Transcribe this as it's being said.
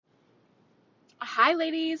Hi,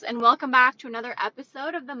 ladies, and welcome back to another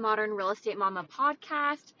episode of the Modern Real Estate Mama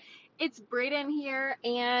podcast. It's Brayden here,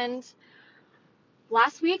 and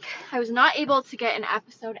last week I was not able to get an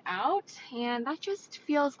episode out, and that just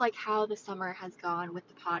feels like how the summer has gone with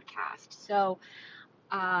the podcast. So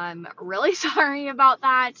I'm really sorry about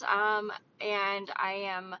that, and I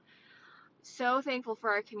am so thankful for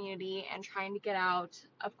our community and trying to get out,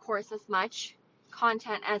 of course, as much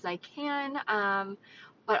content as I can,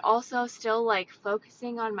 but also still like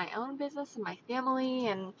focusing on my own business and my family.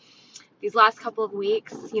 And these last couple of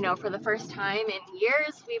weeks, for the first time in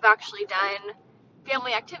years, we've actually done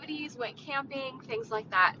family activities, went camping, things like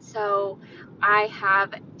that. So I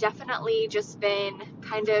have definitely just been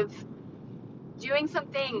kind of doing some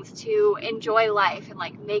things to enjoy life and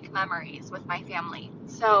like make memories with my family.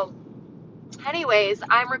 So anyways,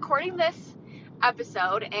 I'm recording this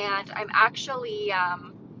episode and I'm actually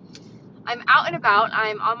I'm out and about.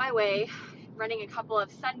 I'm on my way running a couple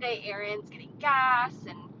of Sunday errands, getting gas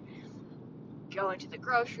and going to the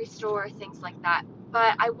grocery store, things like that.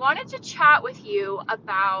 But I wanted to chat with you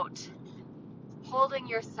about holding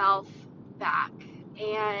yourself back.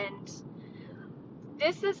 And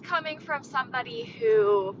this is coming from somebody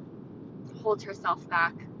who holds herself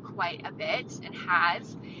back quite a bit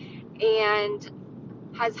and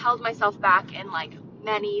has held myself back in like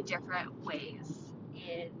many different ways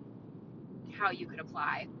in how you could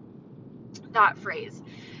apply that phrase.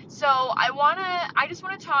 So I just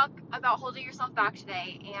want to talk about holding yourself back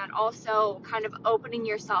today, and also kind of opening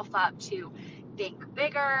yourself up to think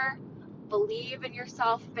bigger, believe in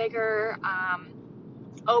yourself bigger,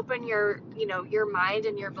 open your mind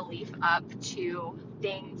and your belief up to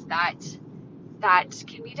things that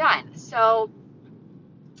can be done. So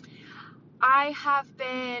I have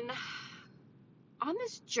been on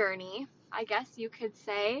this journey, I guess you could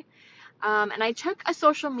say. And I took a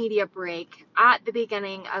social media break at the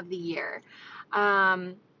beginning of the year.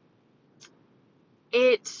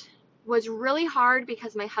 It was really hard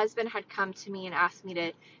because my husband had come to me and asked me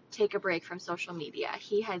to take a break from social media.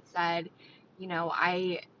 He had said,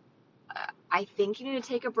 I think you need to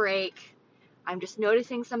take a break. I'm just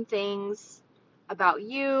noticing some things about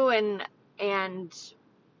you and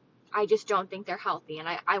I just don't think they're healthy, and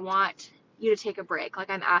I want you to take a break. Like,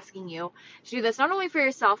 I'm asking you to do this not only for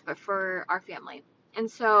yourself but for our family. And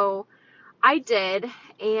so I did,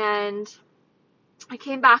 and I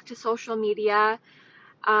came back to social media,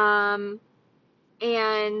 and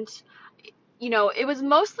it was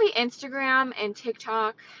mostly Instagram and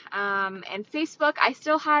TikTok, and Facebook. I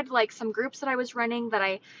still had like some groups that I was running that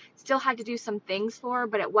I still had to do some things for,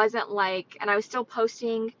 but it wasn't like, and I was still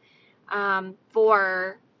posting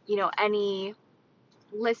for any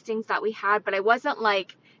listings that we had, but I wasn't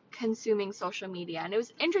like consuming social media. And it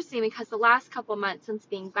was interesting because the last couple months since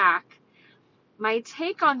being back, my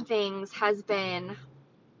take on things has been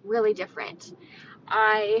really different.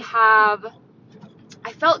 I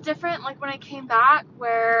felt different like when I came back,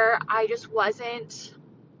 where I just wasn't,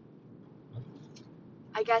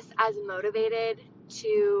 I guess, as motivated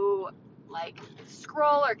to like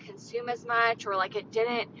scroll or consume as much, or like it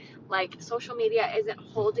didn't, like social media isn't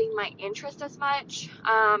holding my interest as much.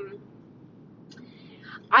 I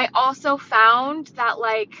also found that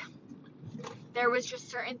like there was just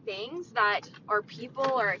certain things that, or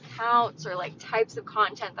people or accounts or like types of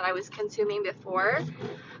content that I was consuming before,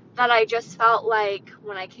 that I just felt like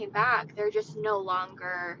when I came back, they're just no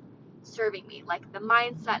longer serving me. Like the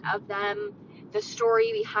mindset of them, the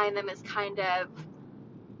story behind them is kind of,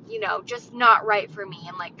 just not right for me,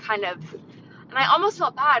 and like kind of, and I almost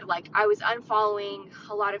felt bad. Like I was unfollowing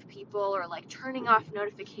a lot of people or like turning off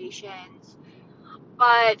notifications.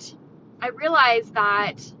 But I realized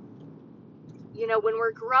that, when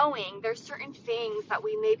we're growing, there's certain things that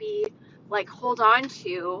we maybe like hold on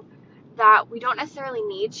to that we don't necessarily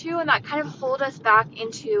need to, and that kind of hold us back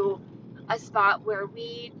into a spot where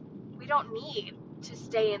we don't need to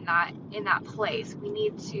stay in that place. We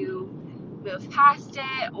need to move past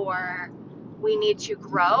it, or we need to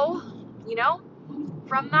grow,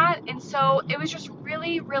 from that. And so it was just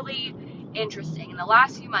really, really interesting. And the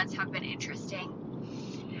last few months have been interesting.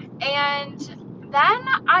 And then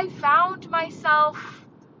I found myself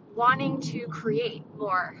wanting to create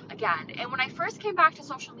more again. And when I first came back to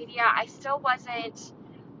social media, I still wasn't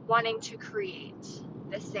wanting to create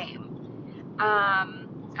the same. I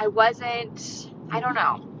don't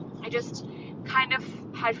know. I just kind of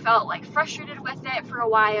had felt like frustrated with it for a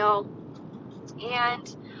while.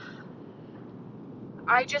 And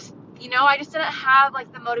I just didn't have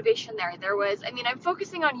like the motivation there. I'm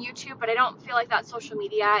focusing on YouTube, but I don't feel like that's social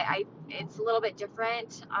media. It's a little bit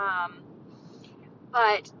different.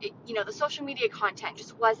 but the social media content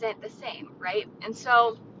just wasn't the same, right? And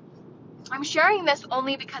so I'm sharing this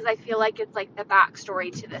only because I feel like it's like the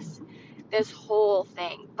backstory to this whole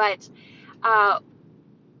thing. But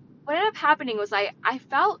what ended up happening was I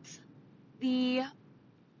felt the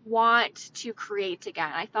want to create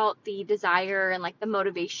again. I felt the desire and like the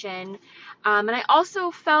motivation. And I also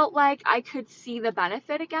felt like I could see the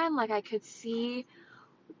benefit again. Like I could see,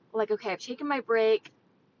 like, okay, I've taken my break.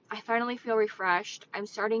 I finally feel refreshed. I'm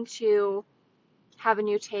starting to have a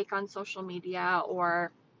new take on social media,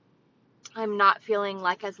 or I'm not feeling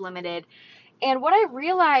like as limited. And what I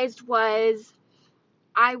realized was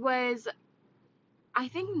I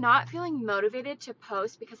think, not feeling motivated to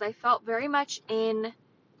post because I felt very much in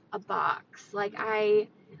a box. Like I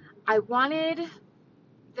wanted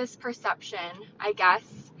this perception, I guess,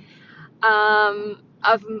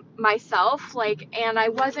 of myself, like, and I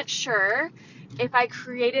wasn't sure if I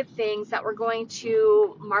created things that were going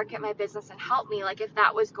to market my business and help me, like if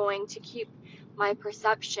that was going to keep my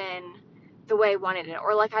perception the way I wanted it,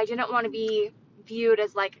 or like I didn't want to be viewed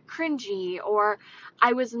as like cringy, or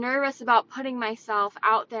I was nervous about putting myself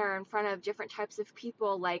out there in front of different types of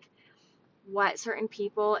people, like what certain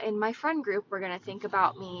people in my friend group were going to think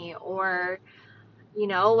about me, or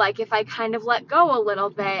like if I kind of let go a little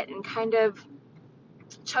bit and kind of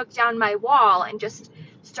took down my wall and just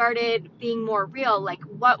started being more real, like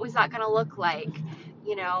what was that going to look like?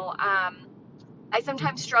 I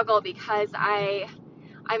sometimes struggle because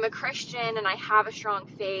I'm a Christian and I have a strong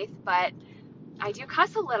faith, but I do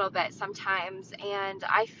cuss a little bit sometimes, and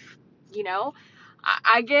you know,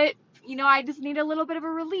 I get, I just need a little bit of a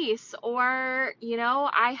release, or,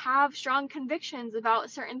 I have strong convictions about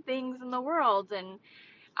certain things in the world, and,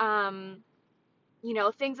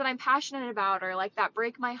 things that I'm passionate about, or like that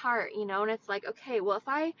break my heart, and it's like, okay, well,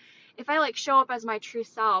 if I like show up as my true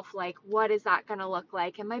self, like what is that going to look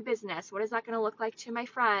like in my business? What is that going to look like to my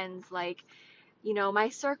friends? Like, my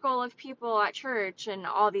circle of people at church and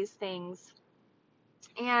all these things.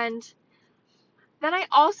 And then I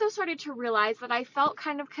also started to realize that I felt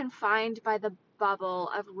kind of confined by the bubble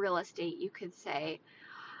of real estate, you could say,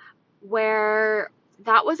 where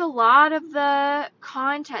that was a lot of the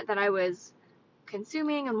content that I was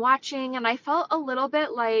consuming and watching, and I felt a little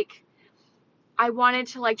bit like I wanted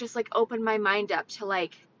to like just like open my mind up to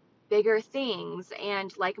like bigger things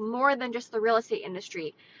and like more than just the real estate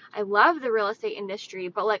industry. I love the real estate industry,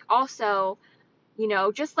 but like also,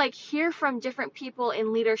 just like hear from different people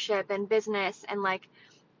in leadership and business and like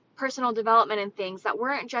personal development and things that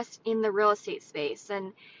weren't just in the real estate space.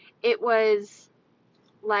 And it was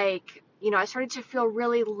like, I started to feel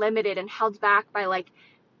really limited and held back by like,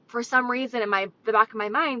 for some reason in the back of my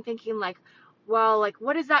mind, thinking like, well, like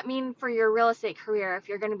what does that mean for your real estate career if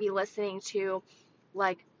you're going to be listening to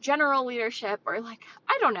like general leadership, or like,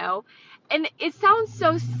 I don't know. And it sounds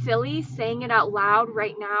so silly saying it out loud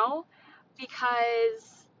right now,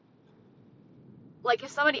 because like if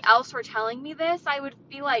somebody else were telling me this, I would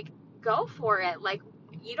be like, go for it. Like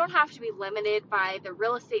you don't have to be limited by the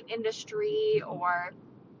real estate industry, or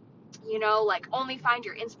like only find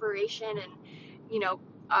your inspiration and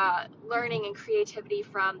learning and creativity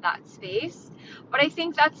from that space. But I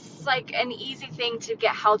think that's like an easy thing to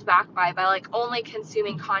get held back by like only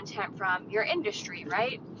consuming content from your industry,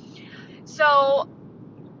 right? So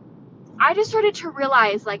I just started to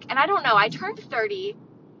realize, like, and I don't know, I turned 30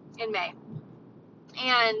 in May,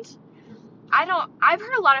 and I've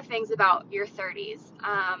heard a lot of things about your 30s,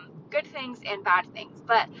 good things and bad things,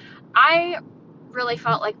 but I really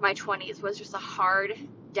felt like my 20s was just a hard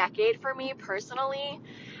decade for me personally.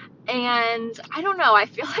 And I don't know, I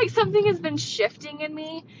feel like something has been shifting in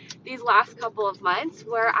me these last couple of months,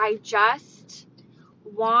 where I just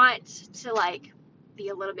want to like be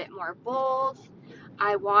a little bit more bold.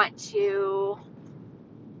 I want to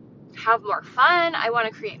have more fun. I want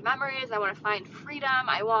to create memories. I want to find freedom.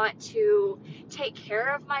 I want to take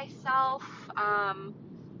care of myself.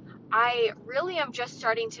 I really am just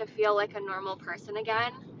starting to feel like a normal person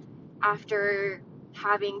again after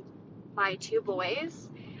having my two boys.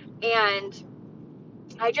 And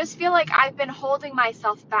I just feel like I've been holding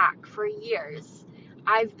myself back for years.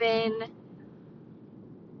 I've been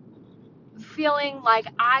feeling like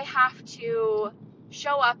I have to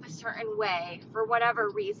show up a certain way for whatever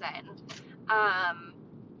reason.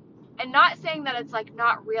 And not saying that it's like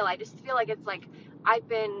not real. I just feel like it's like I've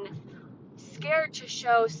been scared to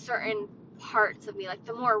show certain parts of me, like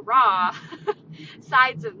the more raw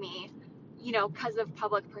sides of me, because of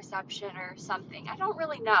public perception or something. I don't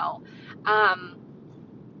really know.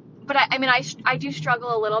 But I mean, I do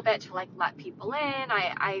struggle a little bit to like let people in.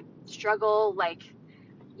 I struggle like,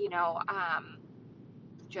 you know,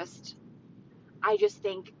 I just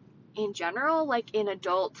think in general, like in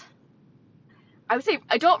I would say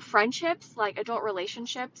adult friendships, like adult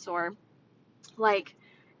relationships, or like,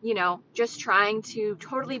 just trying to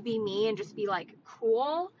totally be me and just be like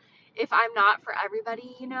cool. If I'm not for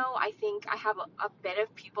everybody, I think I have a bit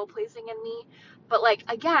of people pleasing in me. But like,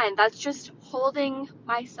 again, that's just holding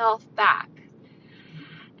myself back.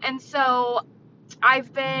 And so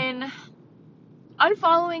I've been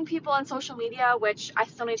unfollowing people on social media, which I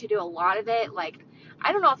still need to do a lot of it. Like,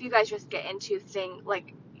 I don't know if you guys just get into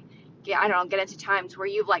I don't know, get into times where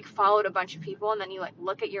you've like followed a bunch of people and then you like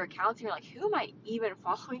look at your accounts and you're like, who am I even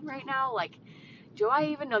following right now? Like, do I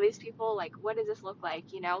even know these people? Like, what does this look like,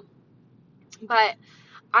 But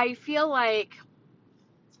I feel like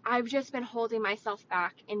I've just been holding myself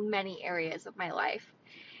back in many areas of my life.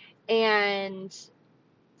 And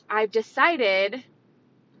I've decided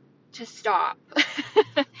to stop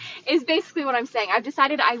is basically what I'm saying. I've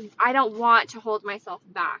decided I don't want to hold myself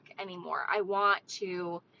back anymore. I want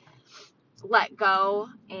to let go,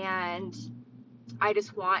 and I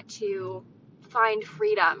just want to find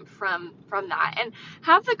freedom from that and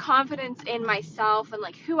have the confidence in myself and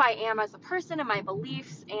like who I am as a person and my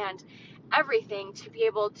beliefs and everything to be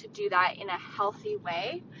able to do that in a healthy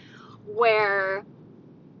way where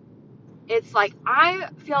it's like I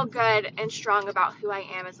feel good and strong about who I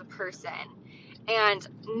am as a person. And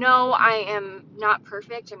no, I am not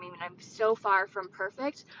perfect. I mean, I'm so far from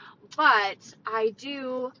perfect, but I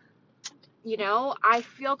do, I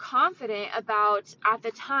feel confident about at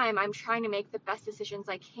the time I'm trying to make the best decisions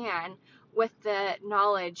I can with the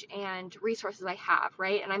knowledge and resources I have,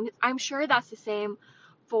 right? And I'm sure that's the same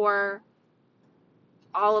for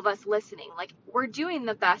all of us listening. Like, we're doing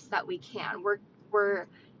the best that we can. We're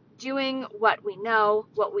doing what we know,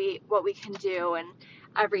 what we can do, and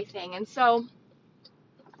everything. And so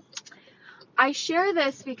I share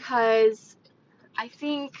this because I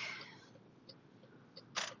think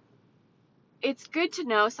it's good to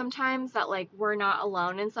know sometimes that like we're not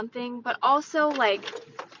alone in something, but also like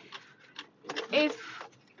if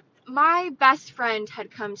my best friend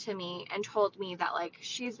had come to me and told me that like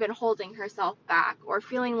she's been holding herself back or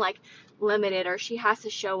feeling like limited or she has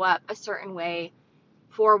to show up a certain way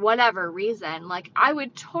for whatever reason, like I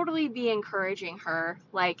would totally be encouraging her,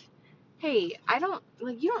 like, hey,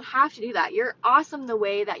 you don't have to do that. You're awesome the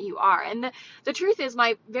way that you are. And the truth is,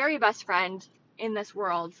 my very best friend in this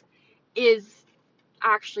world is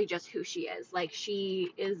actually just who she is. Like,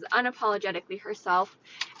 she is unapologetically herself,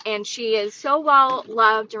 and she is so well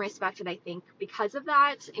loved and respected, I think, because of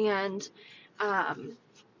that. And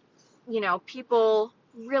people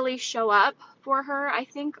really show up for her, I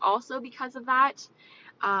think, also because of that.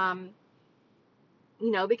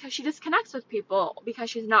 Because she just connects with people because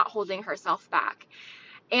she's not holding herself back.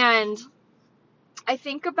 And I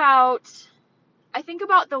think about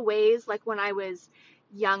the ways like when I was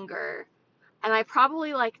younger, and I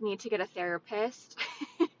probably like need to get a therapist.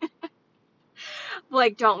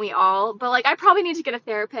 Like, don't we all? But like I probably need to get a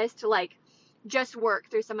therapist to like just work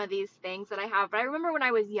through some of these things that I have. But I remember when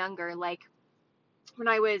I was younger, like when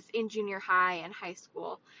I was in junior high and high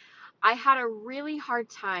school, I had a really hard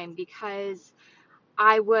time because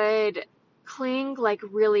I would cling like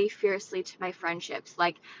really fiercely to my friendships.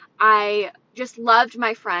 Like, I just loved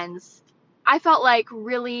my friends. I felt like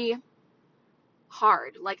really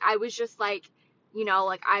hard. Like, I was just like,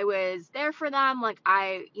 like I was there for them. Like,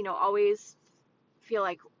 I, always feel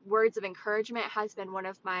like words of encouragement has been one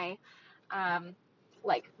of my,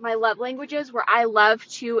 like my love languages, where I love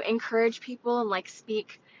to encourage people and like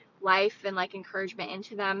speak life and like encouragement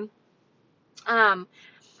into them.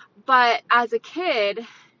 But as a kid,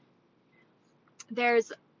 there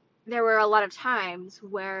were a lot of times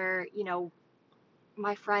where,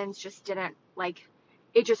 my friends just didn't like,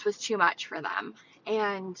 it just was too much for them.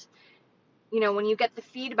 And, when you get the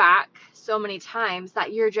feedback so many times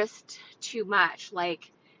that you're just too much,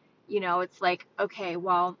 like, it's like, okay,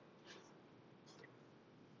 well,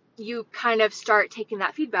 you kind of start taking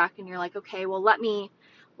that feedback and you're like, okay, well, let me,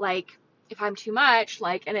 like, if I'm too much,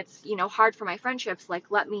 like, and it's, hard for my friendships, like,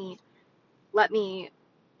 let me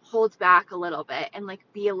hold back a little bit and like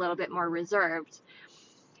be a little bit more reserved.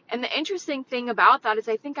 And the interesting thing about that is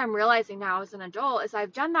I think I'm realizing now as an adult is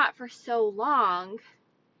I've done that for so long,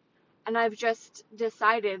 and I've just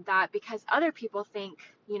decided that because other people think,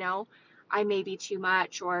 I may be too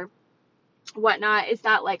much or whatnot, is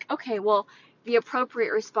that like, okay, well, the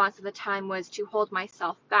appropriate response at the time was to hold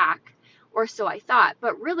myself back, or so I thought.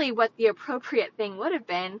 But really what the appropriate thing would have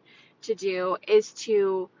been to do is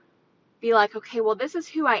to be like, okay, well, this is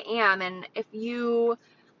who I am, and if you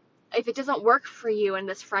if it doesn't work for you in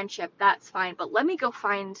this friendship, that's fine, but let me go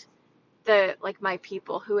find my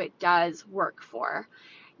people who it does work for,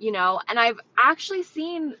 and I've actually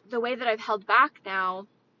seen the way that I've held back now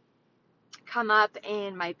come up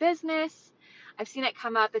in my business. I've seen it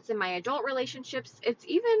come up. It's in my adult relationships. It's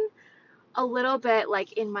even a little bit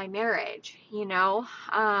like in my marriage,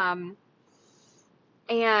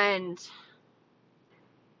 and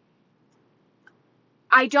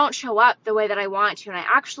I don't show up the way that I want to. And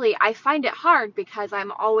I find it hard because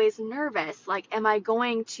I'm always nervous. Like, am I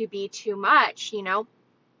going to be too much?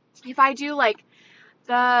 If I do like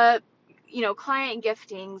the, client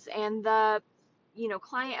giftings and the,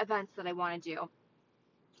 client events that I want to do,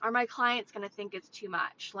 are my clients going to think it's too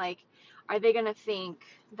much? Like, are they going to think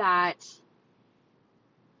that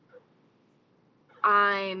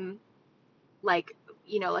I'm like,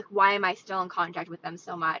 why am I still in contact with them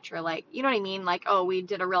so much? Or like, you know what I mean? Like, oh, we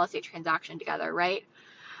did a real estate transaction together, right?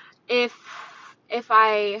 If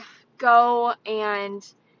I go and,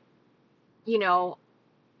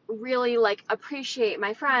 really like appreciate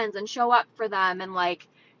my friends and show up for them and like,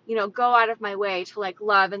 go out of my way to like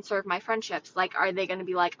love and serve my friendships, like, are they going to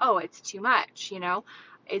be like, oh, it's too much?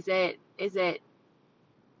 Is it,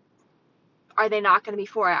 are they not going to be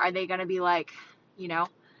for it? Are they going to be like,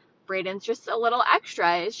 Braden's just a little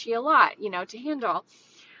extra? Is she a lot, to handle?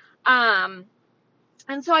 And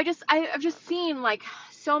so I've just seen like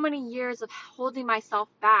so many years of holding myself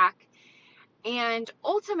back. And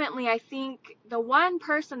ultimately, I think the one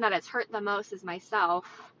person that it's hurt the most is myself.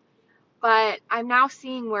 But I'm now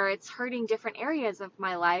seeing where it's hurting different areas of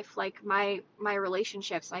my life, like my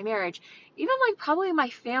relationships, my marriage, even like probably my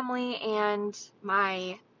family and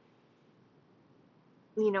my,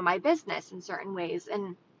 my business in certain ways.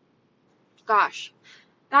 And gosh,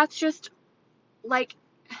 that's just like,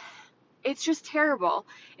 it's just terrible.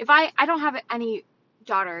 If I don't have any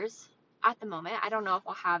daughters at the moment. I don't know if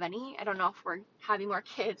I'll have any. I don't know if we're having more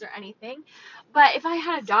kids or anything. But if I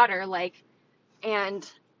had a daughter, like, and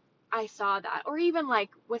I saw that, or even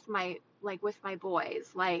like with my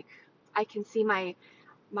boys, like I can see my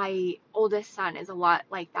oldest son is a lot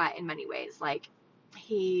like that in many ways. Like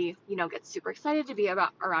he, gets super excited to be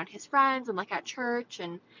around his friends and like at church,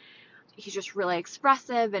 and he's just really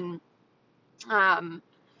expressive. And um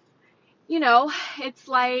it's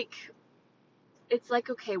like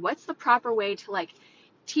okay, what's the proper way to like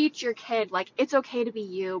teach your kid like it's okay to be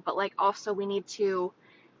you, but like also we need to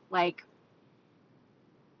like,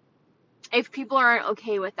 if people aren't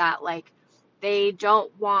okay with that, like they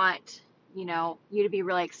don't want, you to be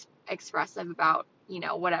really expressive about,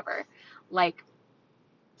 whatever, like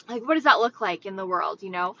what does that look like in the world,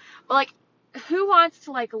 but like who wants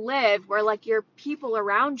to like live where like your people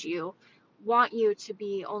around you want you to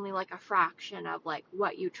be only like a fraction of like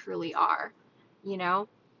what you truly are,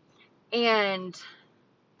 and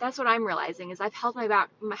that's what I'm realizing is I've held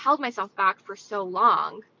myself back for so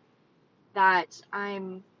long that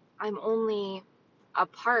I'm only a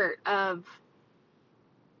part of,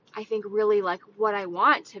 I think, really like what I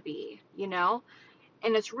want to be,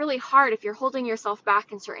 and it's really hard if you're holding yourself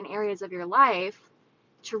back in certain areas of your life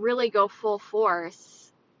to really go full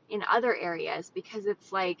force in other areas, because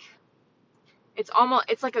it's like it's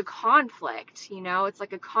like a conflict, it's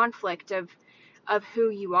like a conflict of who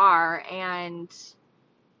you are, and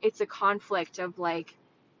it's a conflict of like,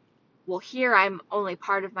 well, here I'm only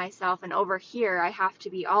part of myself, and over here I have to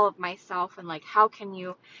be all of myself. And like, how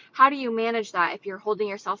do you manage that if you're holding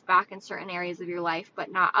yourself back in certain areas of your life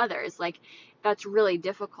but not others? Like, that's really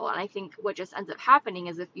difficult. And I think what just ends up happening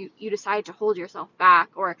is if you decide to hold yourself back,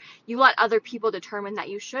 or you let other people determine that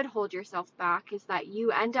you should hold yourself back, is that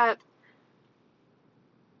you end up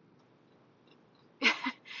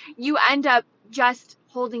just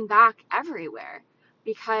holding back everywhere,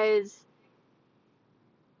 because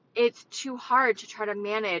it's too hard to try to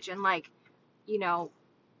manage and like,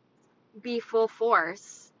 be full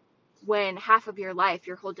force when half of your life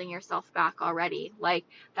you're holding yourself back already. Like,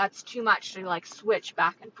 that's too much to like switch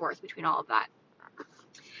back and forth between all of that.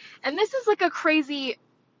 And this is like a crazy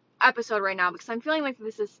episode right now because I'm feeling like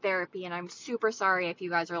this is therapy, and I'm super sorry if you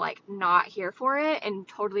guys are like not here for it, and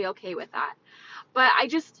totally okay with that. But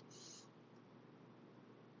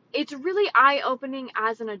it's really eye-opening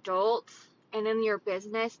as an adult and in your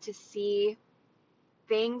business to see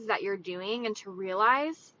things that you're doing and to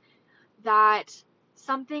realize that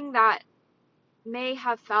something that may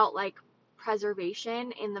have felt like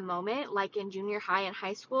preservation in the moment, like in junior high and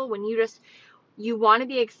high school, when you want to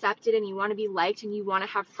be accepted and you want to be liked and you want to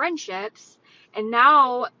have friendships, and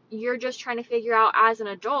now you're just trying to figure out as an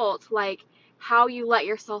adult like how you let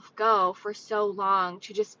yourself go for so long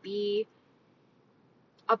to just be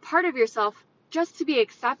a part of yourself just to be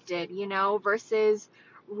accepted, versus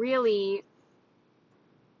really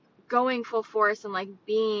going full force and like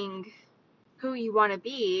being who you want to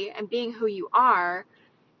be and being who you are.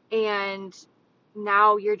 And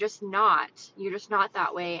now you're just not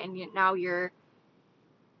that way. And now you're,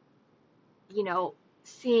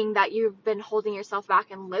 seeing that you've been holding yourself back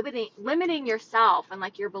and limiting yourself and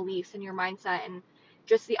like your beliefs and your mindset and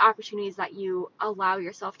just the opportunities that you allow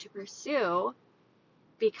yourself to pursue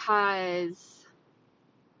because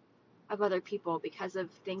of other people, because of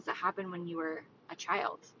things that happened when you were a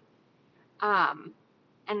child. And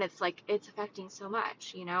it's like, it's affecting so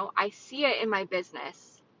much, I see it in my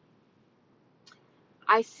business.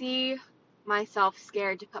 I see myself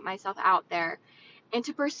scared to put myself out there and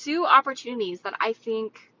to pursue opportunities that I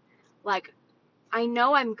think, like, I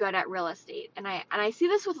know I'm good at real estate, and I see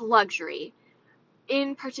this with luxury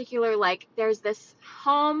in particular. Like, there's this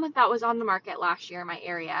home that was on the market last year in my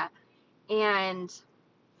area, and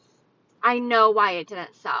I know why it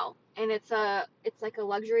didn't sell. And it's like a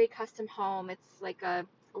luxury custom home. It's like a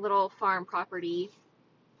little farm property,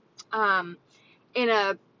 in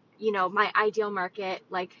a, my ideal market,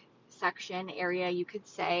 like, section area, you could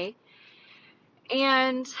say.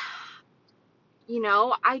 And,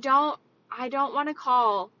 I don't want to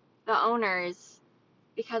call the owners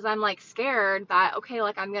because I'm like scared that, okay,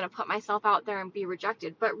 like, I'm going to put myself out there and be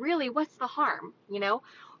rejected. But really, what's the harm?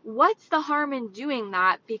 What's the harm in doing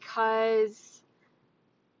that? Because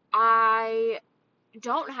I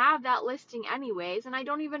don't have that listing anyways, and I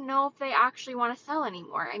don't even know if they actually want to sell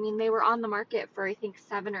anymore. I mean, they were on the market for, I think,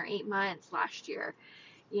 7 or 8 months last year,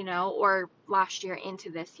 or last year into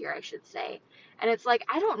this year, I should say. And it's like,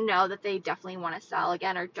 I don't know that they definitely want to sell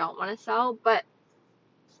again or don't want to sell, but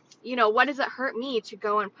what does it hurt me to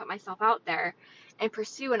go and put myself out there and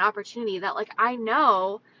pursue an opportunity that, like, I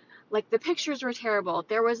know, like, the pictures were terrible.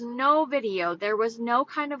 There was no video. There was no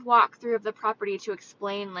kind of walkthrough of the property to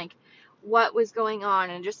explain, like, what was going on.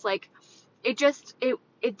 And just, like, it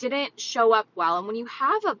didn't show up well. And when you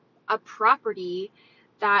have a property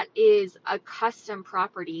that is a custom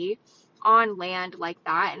property on land like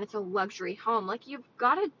that, and it's a luxury home, like, you've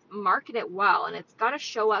got to market it well, and it's got to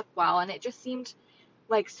show up well. And it just seemed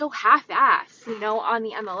like so half-assed, on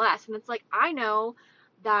the MLS. And it's like, I know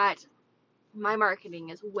that my marketing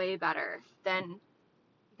is way better than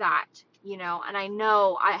that, and I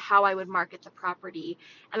know how I would market the property,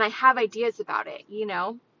 and I have ideas about it,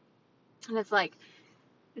 and it's like,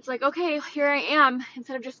 okay, here I am.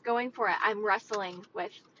 Instead of just going for it, I'm wrestling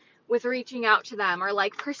with reaching out to them, or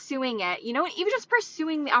like pursuing it, and even just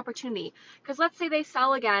pursuing the opportunity. Because let's say they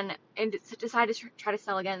sell again and decide to try to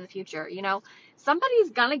sell again in the future, somebody's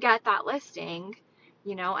gonna get that listing,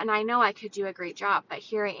 and I know I could do a great job, but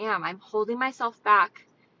here I am. I'm holding myself back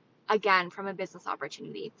again from a business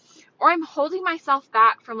opportunity, or I'm holding myself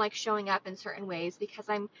back from like showing up in certain ways because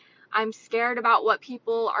I'm scared about what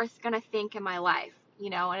people are gonna think in my life,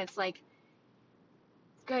 and it's like,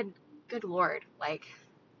 good Lord, like,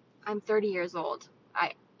 I'm 30 years old.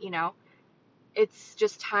 It's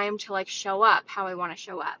just time to like show up how I want to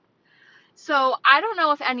show up. So I don't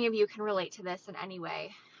know if any of you can relate to this in any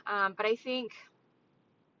way, but I think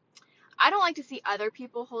I don't like to see other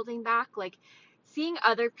people holding back. Like, seeing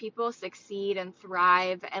other people succeed and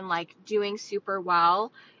thrive and like doing super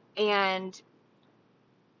well and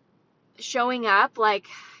showing up like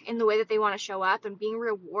in the way that they want to show up and being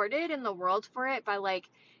rewarded in the world for it by like,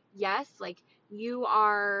 yes, like, you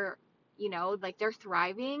are, like, they're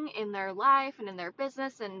thriving in their life and in their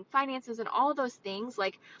business and finances and all those things.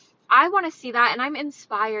 Like, I want to see that, and I'm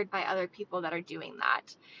inspired by other people that are doing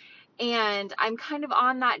that. And I'm kind of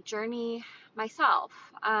on that journey myself,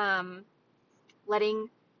 letting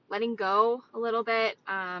go a little bit,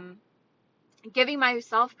 giving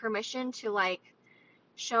myself permission to like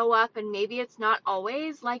show up. And maybe it's not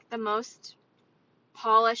always like the most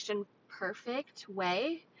polished and perfect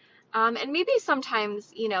way, and maybe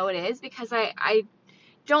sometimes it is, because I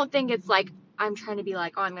don't think it's like I'm trying to be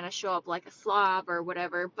like, oh, I'm gonna show up like a slob or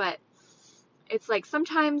whatever. But it's like,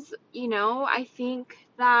 sometimes I think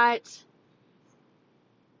that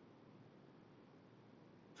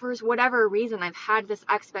for whatever reason I've had this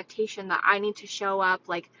expectation that I need to show up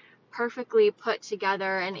like perfectly put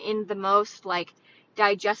together and in the most like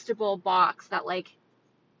digestible box that like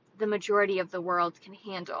the majority of the world can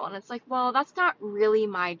handle. And it's like, well, that's not really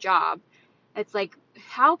my job. It's like,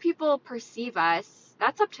 how people perceive us,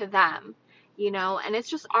 that's up to them, and it's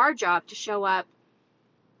just our job to show up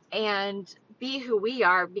and be who we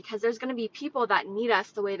are, because there's going to be people that need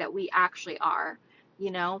us the way that we actually are,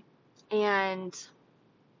 and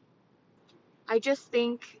I just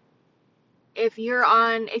think if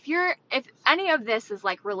any of this is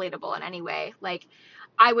like relatable in any way, like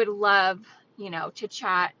I would love, to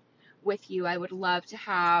chat with you. I would love to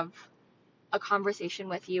have a conversation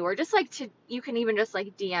with you, or just like you can even just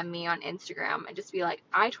like DM me on Instagram and just be like,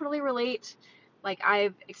 I totally relate. Like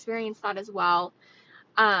I've experienced that as well.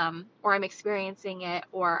 Or I'm experiencing it,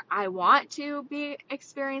 or I want to be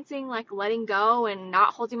experiencing like letting go and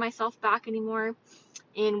not holding myself back anymore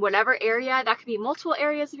in whatever area. That could be multiple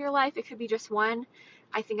areas of your life. It could be just one.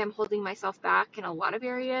 I think I'm holding myself back in a lot of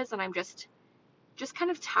areas, and I'm just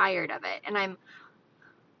kind of tired of it. And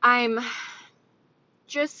I'm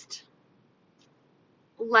just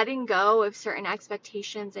letting go of certain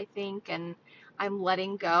expectations, I think, and I'm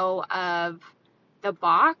letting go of the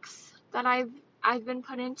box that I've been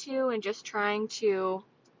put into, and just trying to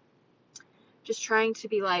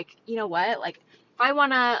be like, you know what, like if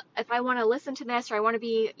I wanna listen to this, or I wanna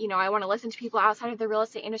be, I wanna listen to people outside of the real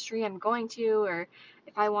estate industry, I'm going to, or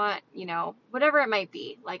if I want, whatever it might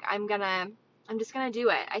be, like I'm just gonna do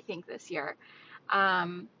it, I think, this year.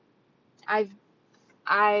 Um, I've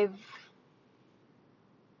I've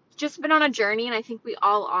just been on a journey, and I think we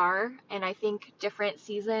all are, and I think different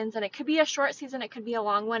seasons, and it could be a short season, it could be a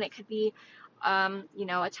long one, it could be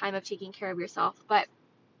a time of taking care of yourself, but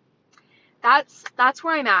that's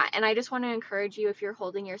where I'm at. And I just want to encourage you, if you're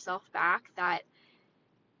holding yourself back, that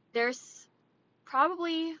there's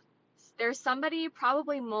probably somebody,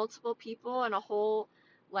 probably multiple people, and a whole,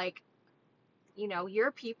 like,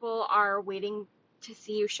 your people are waiting to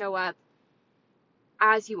see you show up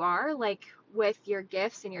as you are, like with your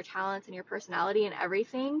gifts and your talents and your personality and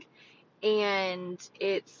everything. And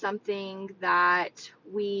it's something that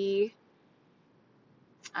we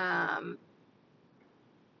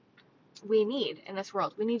need in this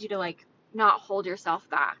world. We need you to like not hold yourself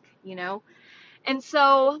back, And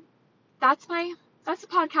so that's the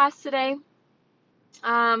podcast today.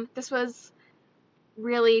 This was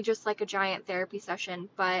really just like a giant therapy session,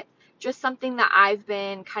 but just something that I've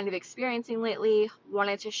been kind of experiencing lately,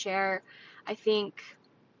 wanted to share. I think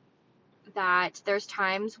that there's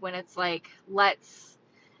times when it's like, let's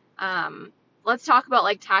talk about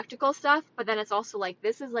like tactical stuff, but then it's also like,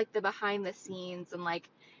 this is like the behind the scenes and like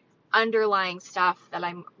underlying stuff that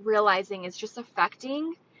I'm realizing is just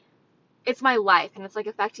affecting, it's my life, and it's like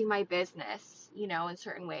affecting my business, in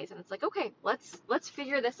certain ways. And it's like, okay, let's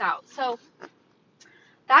figure this out. So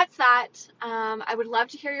that's that. I would love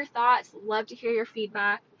to hear your thoughts, love to hear your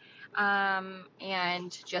feedback,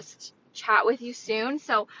 and just chat with you soon.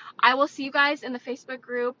 So I will see you guys in the Facebook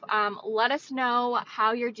group. Let us know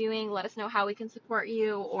how you're doing. Let us know how we can support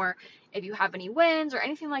you, or if you have any wins or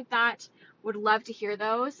anything like that. Would love to hear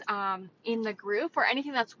those in the group, or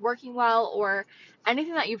anything that's working well, or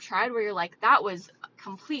anything that you've tried where you're like, that was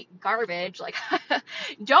complete garbage. Like,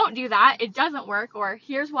 don't do that. It doesn't work. Or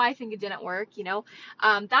here's why I think it didn't work.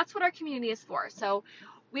 That's what our community is for. So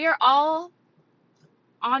we are all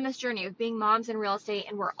on this journey of being moms in real estate,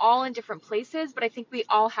 and we're all in different places, but I think we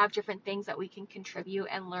all have different things that we can contribute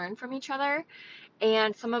and learn from each other.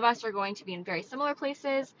 And some of us are going to be in very similar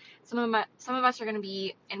places. Some of us are going to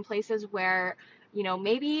be in places where,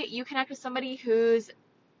 maybe you connect with somebody who's,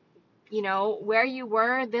 where you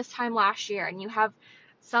were this time last year, and you have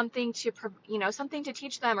something to, something to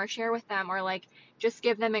teach them or share with them, or like just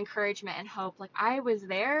give them encouragement and hope. Like, I was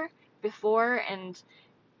there before and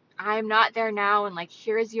I'm not there now, and like,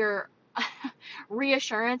 here's your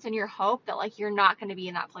reassurance and your hope that like you're not going to be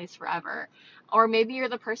in that place forever. Or maybe you're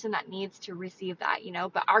the person that needs to receive that,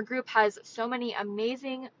 but our group has so many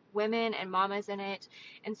amazing women and mamas in it.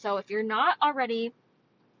 And so if you're not already,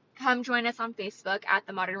 come join us on Facebook at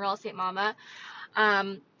the Modern Real Estate Mama.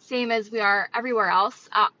 Same as we are everywhere else.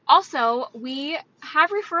 Also, we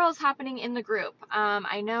have referrals happening in the group.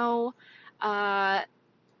 I know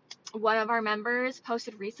one of our members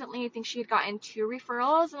posted recently, I think she had gotten 2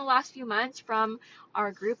 referrals in the last few months from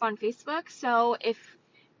our group on Facebook. So if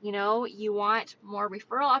you want more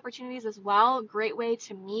referral opportunities as well, great way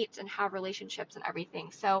to meet and have relationships and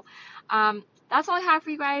everything. So that's all I have for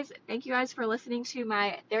you guys. Thank you guys for listening to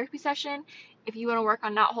my therapy session. If you want to work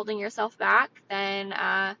on not holding yourself back, then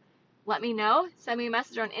let me know. Send me a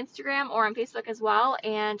message on Instagram or on Facebook as well.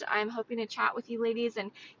 And I'm hoping to chat with you ladies and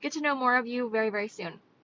get to know more of you very, very soon.